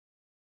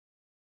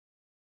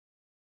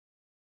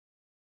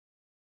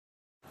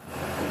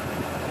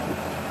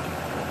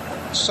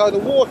So the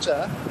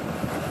water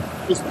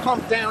is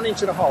pumped down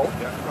into the hole.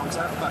 Yeah, it comes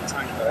out of that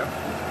tank there.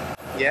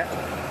 Yeah.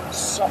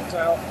 Sucked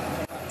out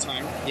from that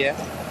tank. Yeah.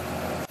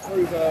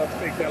 Through the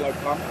big yellow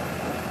pump.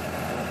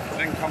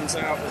 Then comes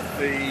out of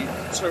the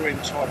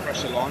 2-inch high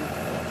pressure line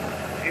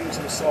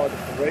into the side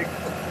of the rig.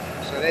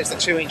 So there's the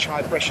 2-inch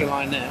high pressure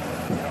line there.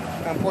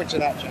 And point to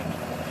that, James.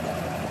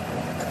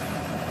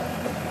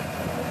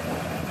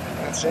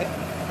 That's it.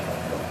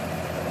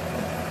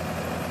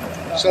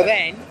 So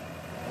then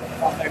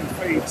That then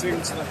feeds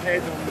into the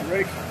head on the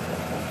rig.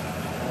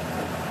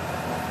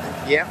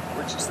 Yeah.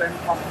 Which is then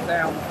pumped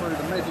down through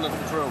the middle of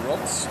the drill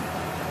rods.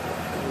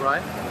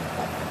 Right.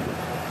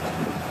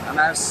 And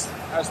as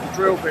the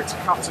drill bit's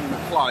cutting the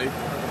clay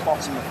at the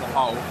bottom of the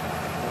hole,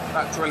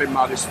 that drilling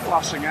mud is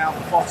flushing out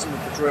the bottom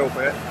of the drill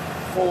bit.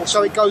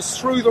 So it goes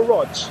through the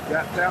rods?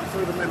 Yeah, down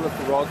through the middle of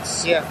the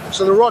rods. Yeah.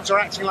 So the rods are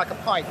acting like a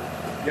pipe?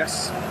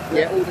 Yes.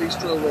 Yeah. All these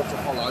drill rods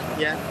are hollow.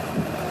 Yeah.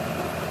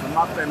 The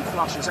mud then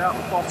flushes out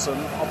the bottom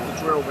of the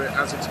drill bit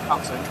as it's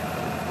cutting,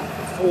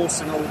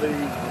 forcing all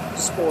the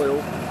spoil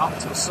up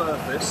to the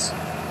surface,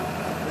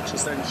 which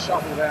is then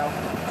shoveled out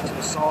to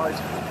the side,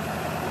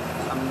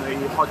 and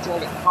the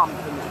hydraulic pump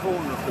in the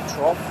corner of the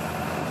trough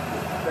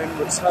then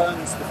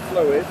returns the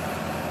fluid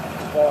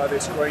via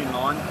this green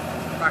line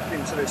back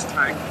into this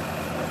tank,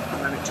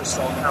 and then it's just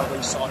on how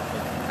they cycle.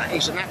 That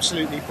is an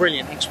absolutely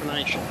brilliant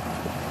explanation.